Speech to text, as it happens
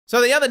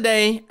So the other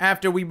day,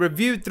 after we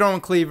reviewed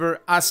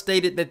Throne-Cleaver, I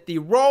stated that the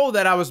role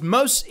that I was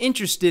most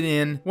interested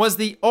in was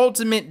the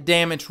ultimate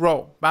damage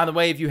role. By the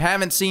way, if you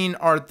haven't seen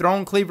our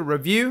Throne-Cleaver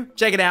review,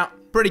 check it out.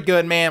 Pretty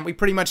good, man. We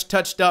pretty much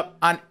touched up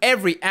on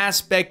every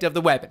aspect of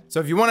the weapon.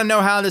 So if you want to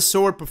know how this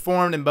sword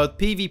performed in both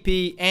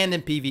PvP and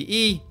in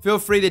PvE, feel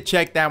free to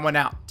check that one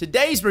out.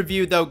 Today's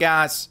review, though,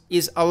 guys,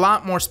 is a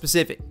lot more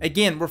specific.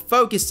 Again, we're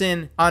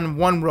focusing on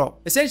one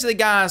role. Essentially,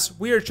 guys,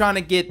 we are trying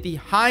to get the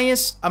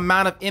highest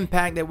amount of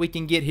impact that we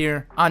can get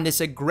here on this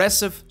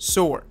aggressive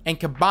sword and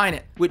combine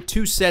it with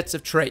two sets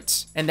of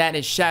traits, and that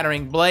is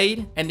Shattering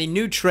Blade and the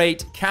new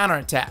trait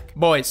Counterattack.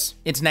 Boys,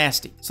 it's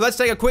nasty. So let's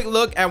take a quick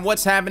look at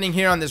what's happening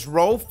here on this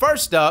role.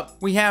 First up,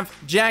 we have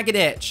Jagged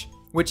Edge,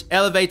 which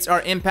elevates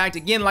our impact.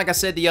 Again, like I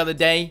said the other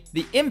day,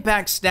 the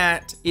impact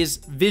stat is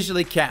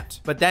visually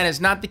capped, but that is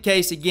not the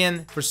case.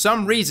 Again, for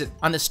some reason,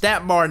 on the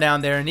stat bar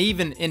down there, and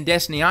even in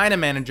Destiny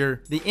Item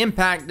Manager, the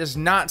impact does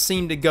not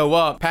seem to go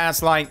up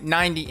past like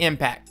 90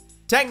 impact.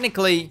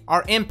 Technically,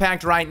 our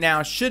impact right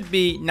now should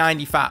be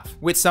 95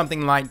 with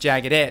something like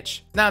Jagged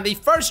Edge. Now, the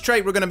first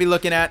trait we're going to be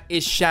looking at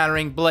is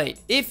Shattering Blade.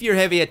 If your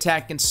heavy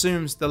attack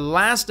consumes the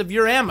last of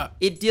your ammo,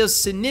 it deals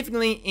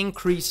significantly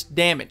increased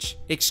damage,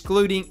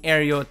 excluding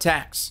aerial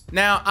attacks.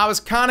 Now, I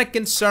was kind of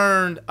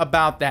concerned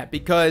about that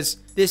because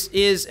this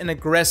is an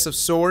aggressive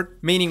sword,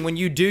 meaning when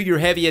you do your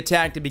heavy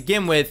attack to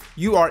begin with,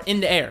 you are in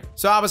the air.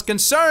 So I was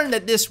concerned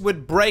that this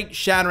would break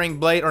Shattering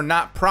Blade or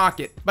not proc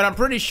it, but I'm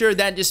pretty sure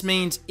that just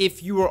means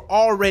if you are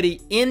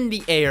already in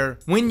the air,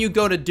 when you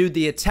go to do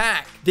the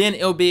attack, then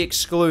it'll be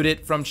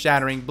excluded from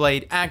Shattering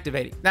Blade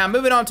activating. Now,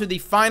 moving on to the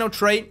final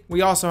trait,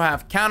 we also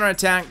have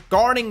Counterattack,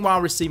 guarding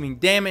while receiving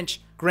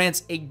damage,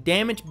 grants a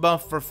damage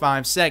buff for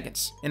 5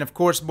 seconds. And of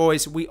course,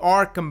 boys, we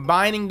are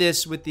combining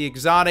this with the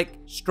exotic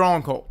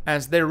Stronghold,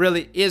 as there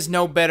really is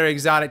no better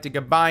exotic to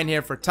combine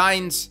here for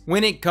Titans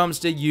when it comes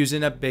to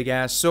using a big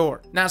ass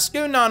sword. Now,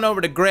 scooting on over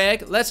to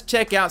Greg, let's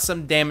check out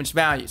some damage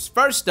values.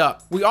 First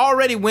up, we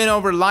already went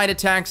over light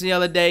attacks the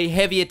other day,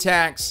 heavy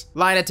attacks,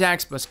 light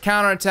attacks plus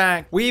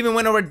counterattack. We even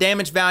went over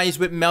damage values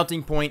with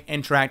Melting Point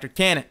and Tractor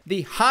Cannon.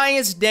 The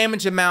highest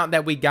damage amount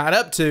that we got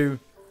up to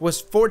was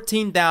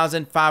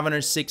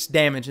 14,506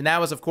 damage, and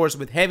that was of course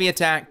with heavy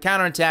attack,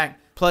 counterattack,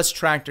 plus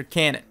Tractor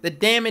Cannon. The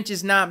damage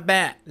is not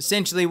bad.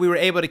 Essentially, we were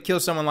able to kill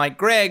someone like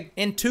Greg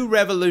in 2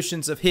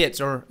 revolutions of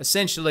hits, or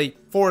essentially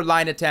 4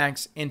 light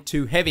attacks and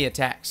 2 heavy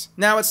attacks.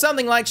 Now, with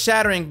something like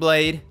Shattering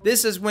Blade,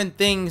 this is when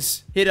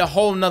things hit a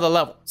whole nother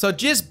level. So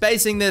just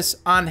basing this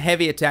on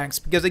heavy attacks,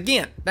 because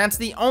again, that's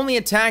the only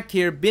attack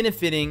here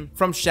benefiting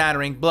from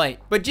Shattering Blade.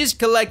 But just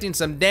collecting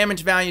some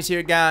damage values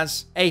here,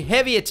 guys, a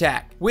heavy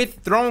attack with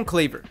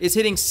Throne-Cleaver is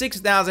hitting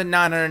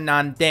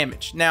 6,909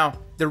 damage. Now,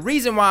 the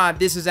reason why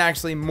this is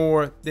actually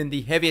more than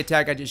the heavy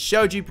attack I just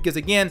showed you, because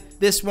again,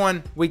 this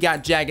one, we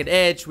got Jagged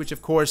Edge, which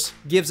of course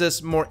gives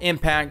us more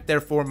impact,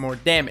 therefore more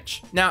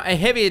damage. Now, a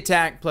heavy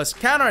attack plus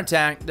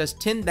counterattack does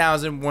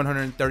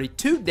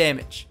 10,132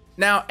 damage.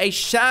 Now, a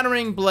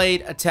Shattering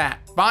Blade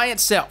attack by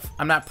itself,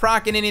 I'm not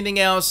proccing anything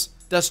else,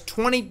 does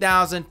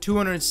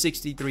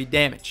 20,263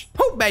 damage.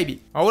 Whoo,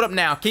 baby. Hold up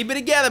now. Keep it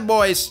together,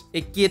 boys.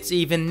 It gets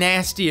even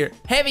nastier.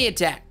 Heavy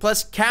attack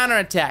plus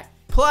counterattack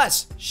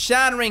plus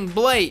Shattering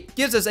Blade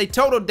gives us a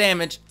total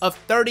damage of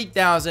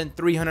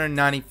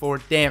 30,394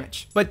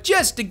 damage. But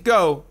just to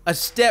go a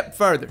step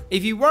further,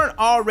 if you weren't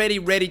already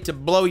ready to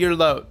blow your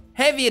load,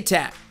 heavy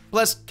attack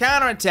plus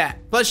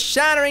counterattack plus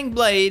Shattering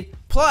Blade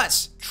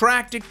plus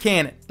Tractor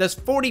Cannon does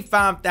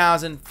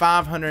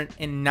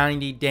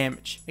 45,590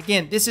 damage.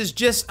 Again, this is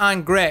just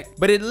on Greg,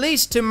 but at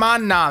least to my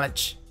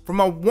knowledge, from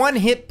a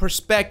one-hit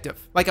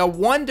perspective, like a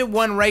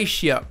 1-to-1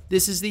 ratio,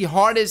 this is the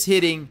hardest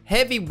hitting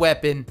heavy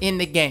weapon in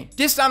the game.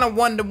 Just on a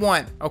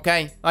 1-to-1,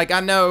 okay? Like,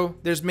 I know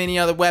there's many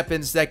other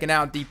weapons that can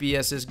out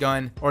DPS this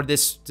gun, or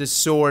this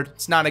sword.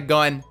 It's not a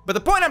gun. But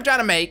the point I'm trying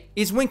to make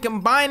is when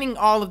combining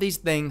all of these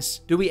things,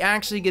 do we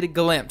actually get a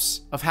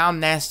glimpse of how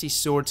nasty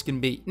swords can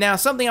be? Now,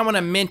 something I want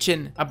to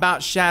mention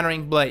about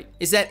Shattering Blade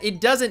is that it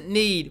doesn't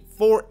need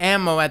 4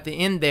 ammo at the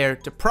end there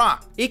to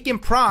proc. It can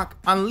proc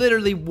on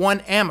literally 1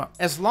 ammo.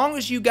 As long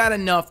as you got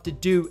enough to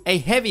do a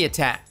heavy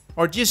attack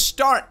or just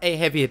start a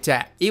heavy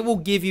attack, it will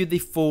give you the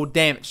full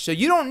damage. So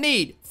you don't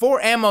need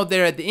 4 ammo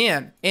there at the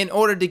end in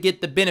order to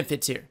get the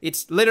benefits here.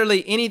 It's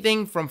literally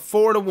anything from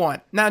 4 to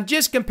 1. Now,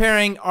 just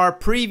comparing our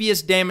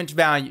previous damage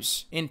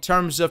values in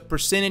terms of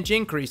percentage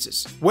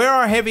increases, where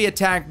our heavy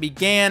attack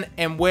began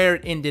and where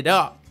it ended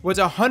up was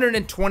a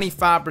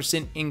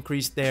 125%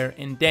 increase there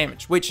in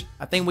damage, which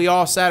I think we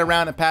all sat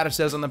around and patted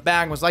ourselves on the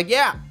back and was like,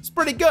 yeah, it's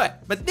pretty good.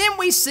 But then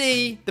we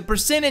see the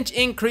percentage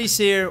increase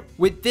here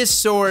with this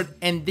sword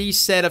and these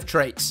set of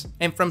traits.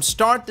 And from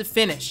start to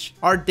finish,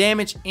 our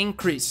damage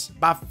increased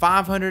by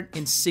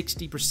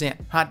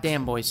 560%. Hot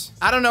damn, boys.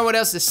 I don't know what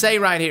else to say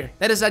right here.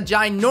 That is a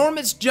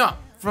ginormous jump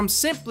from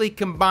simply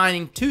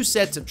combining 2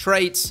 sets of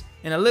traits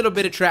and a little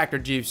bit of tractor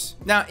juice.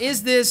 Now,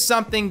 is this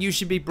something you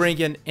should be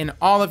bringing in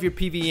all of your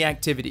PvE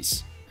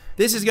activities?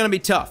 this is going to be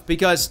tough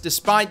because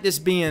despite this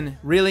being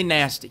really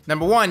nasty,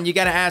 number one, you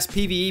got to ask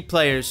PvE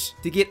players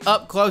to get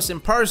up close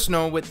and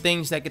personal with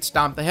things that could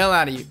stomp the hell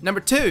out of you. Number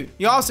two,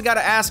 you also got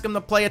to ask them to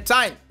play a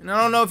Titan. And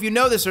I don't know if you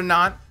know this or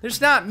not, there's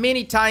not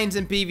many Titans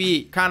in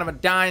PvE, kind of a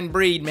dying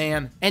breed,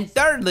 man. And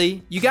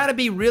thirdly, you got to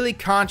be really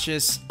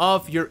conscious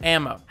of your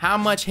ammo. How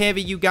much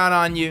heavy you got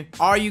on you?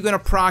 Are you going to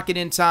proc it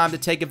in time to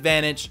take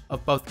advantage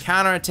of both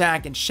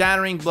counterattack and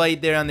shattering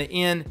blade there on the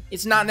end?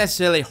 It's not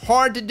necessarily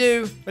hard to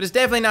do, but it's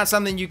definitely not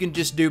something you can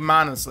just do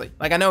mindlessly.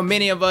 Like I know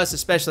many of us,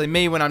 especially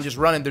me, when I'm just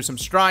running through some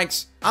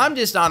strikes, I'm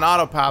just on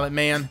autopilot,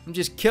 man. I'm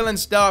just killing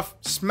stuff,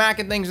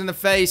 smacking things in the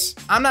face.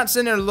 I'm not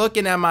sitting there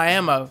looking at my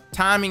ammo,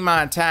 timing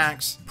my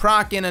attacks,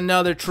 proccing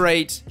another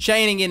trait,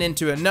 chaining it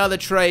into another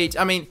trait.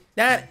 I mean,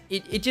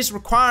 it just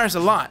requires a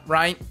lot,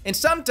 right? And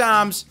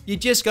sometimes you're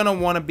just gonna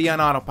wanna be on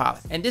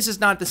autopilot. And this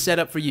is not the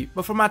setup for you.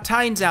 But for my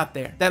Titans out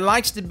there that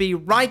likes to be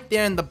right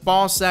there in the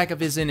ball sack of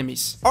his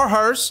enemies, or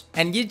hers,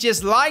 and you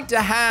just like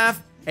to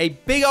have a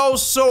big old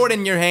sword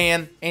in your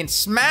hand and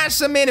smash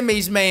some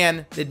enemies,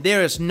 man, that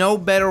there is no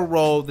better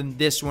role than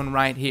this one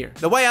right here.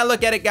 The way I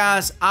look at it,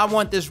 guys, I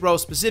want this role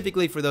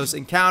specifically for those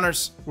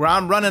encounters where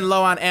I'm running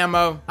low on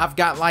ammo. I've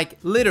got like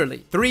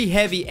literally 3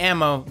 heavy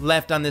ammo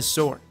left on this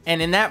sword. And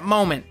in that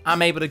moment,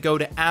 I'm able to go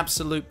to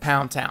absolute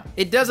pound town.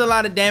 It does a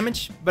lot of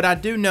damage, but I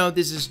do know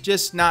this is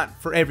just not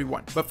for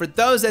everyone. But for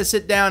those that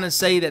sit down and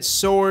say that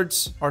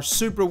swords are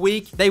super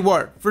weak, they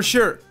were, for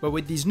sure. But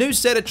with these new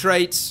set of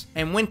traits,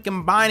 and when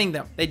combining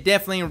them, they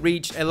definitely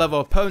reach a level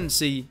of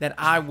potency that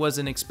I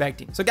wasn't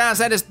expecting. So guys,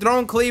 that is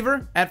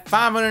Throne-Cleaver at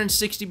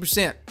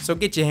 560%. So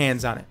get your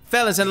hands on it.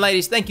 Fellas and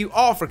ladies, thank you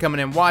all for coming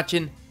and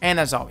watching. And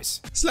as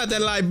always, slap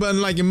that like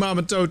button like your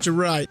mama told you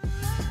right.